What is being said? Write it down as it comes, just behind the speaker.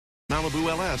Malibu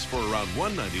LS for around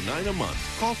 $199 a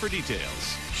month. Call for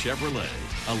details. Chevrolet,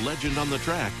 a legend on the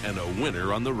track and a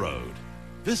winner on the road.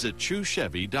 Visit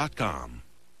ChooSchevy.com.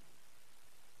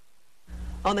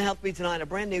 On the Health Beat tonight, a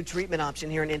brand new treatment option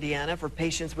here in Indiana for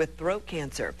patients with throat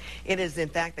cancer. It is, in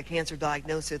fact, the cancer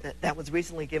diagnosis that was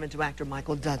recently given to actor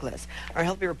Michael Douglas. Our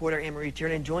Health Beat reporter, Anne-Marie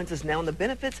Tiernan, joins us now on the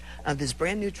benefits of this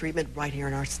brand new treatment right here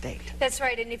in our state. That's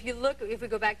right. And if we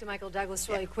go back to Michael Douglas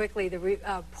really quickly, the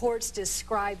reports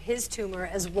describe his tumor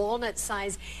as walnut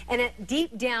size and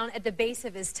deep down at the base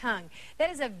of his tongue. That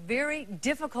is a very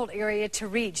difficult area to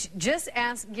reach. Just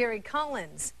ask Gary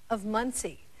Collins of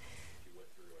Muncie.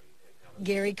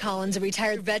 Gary Collins, a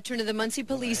retired veteran of the Muncie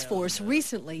Police Force,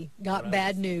 recently got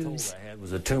bad news. I had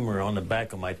was a tumor on the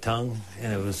back of my tongue,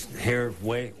 and it was hair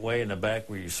way in the back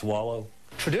where you swallow.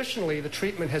 Traditionally, the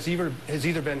treatment has either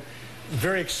been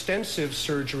very extensive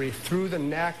surgery through the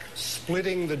neck,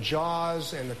 splitting the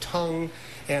jaws and the tongue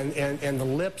and the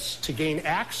lips to gain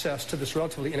access to this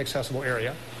relatively inaccessible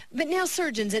area. But now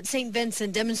surgeons at St.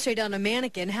 Vincent demonstrate on a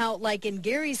mannequin how, like in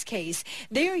Gary's case,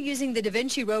 they are using the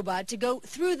Vinci robot to go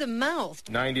through the mouth.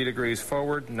 90 degrees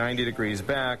forward, 90 degrees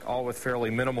back, all with fairly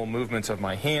minimal movements of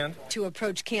my hand. To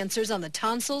approach cancers on the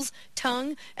tonsils,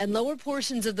 tongue, and lower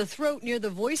portions of the throat near the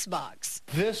voice box.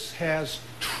 This has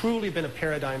truly been a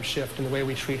paradigm shift in the way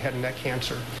we treat head and neck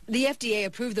cancer. The FDA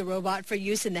approved the robot for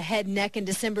use in the head and neck in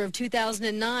December of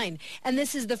 2009, and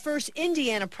this is the first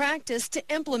Indiana practice to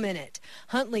implement it.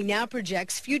 Huntley now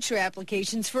projects future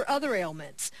applications for other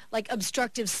ailments, like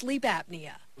obstructive sleep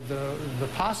apnea. The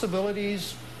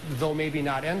possibilities, though maybe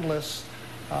not endless,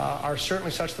 are certainly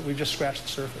such that we've just scratched the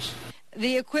surface.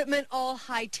 The equipment all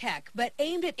high-tech, but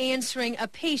aimed at answering a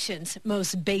patient's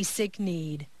most basic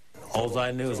need. All I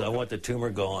knew is I want the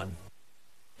tumor gone.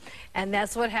 And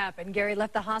that's what happened. Gary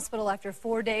left the hospital after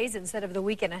 4 days instead of the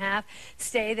week-and-a-half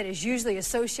stay that is usually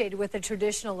associated with the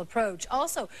traditional approach.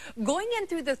 Also, going in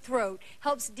through the throat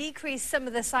helps decrease some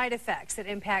of the side effects that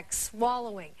impact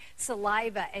swallowing,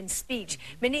 saliva, and speech.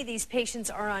 Many of these patients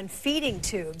are on feeding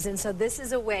tubes, and so this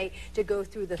is a way to go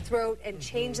through the throat and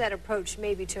change that approach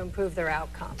maybe to improve their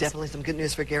outcomes. Definitely some good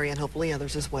news for Gary and hopefully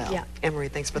others as well. Yeah. Anne-Marie,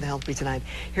 thanks for the Health Beat tonight.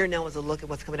 Here now is a look at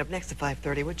what's coming up next at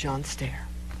 5:30 with John Stair.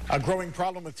 A growing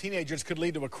problem with teenagers could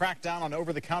lead to a crackdown on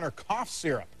over-the-counter cough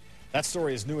syrup. That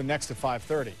story is new and next at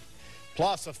 5:30.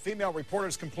 Plus, a female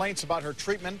reporter's complaints about her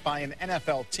treatment by an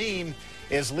NFL team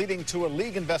is leading to a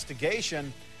league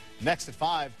investigation. Next at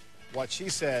 5, what she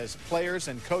says players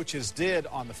and coaches did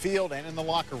on the field and in the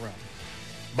locker room.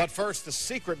 But first, the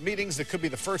secret meetings that could be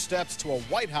the first steps to a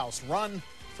White House run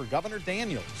for Governor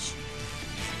Daniels.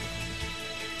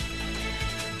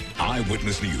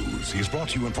 Eyewitness News is brought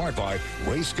to you in part by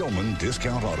Ray Skillman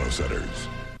Discount Auto Centers.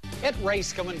 At Ray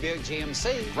Skillman Buick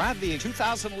GMC, drive the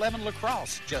 2011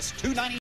 LaCrosse, just $299.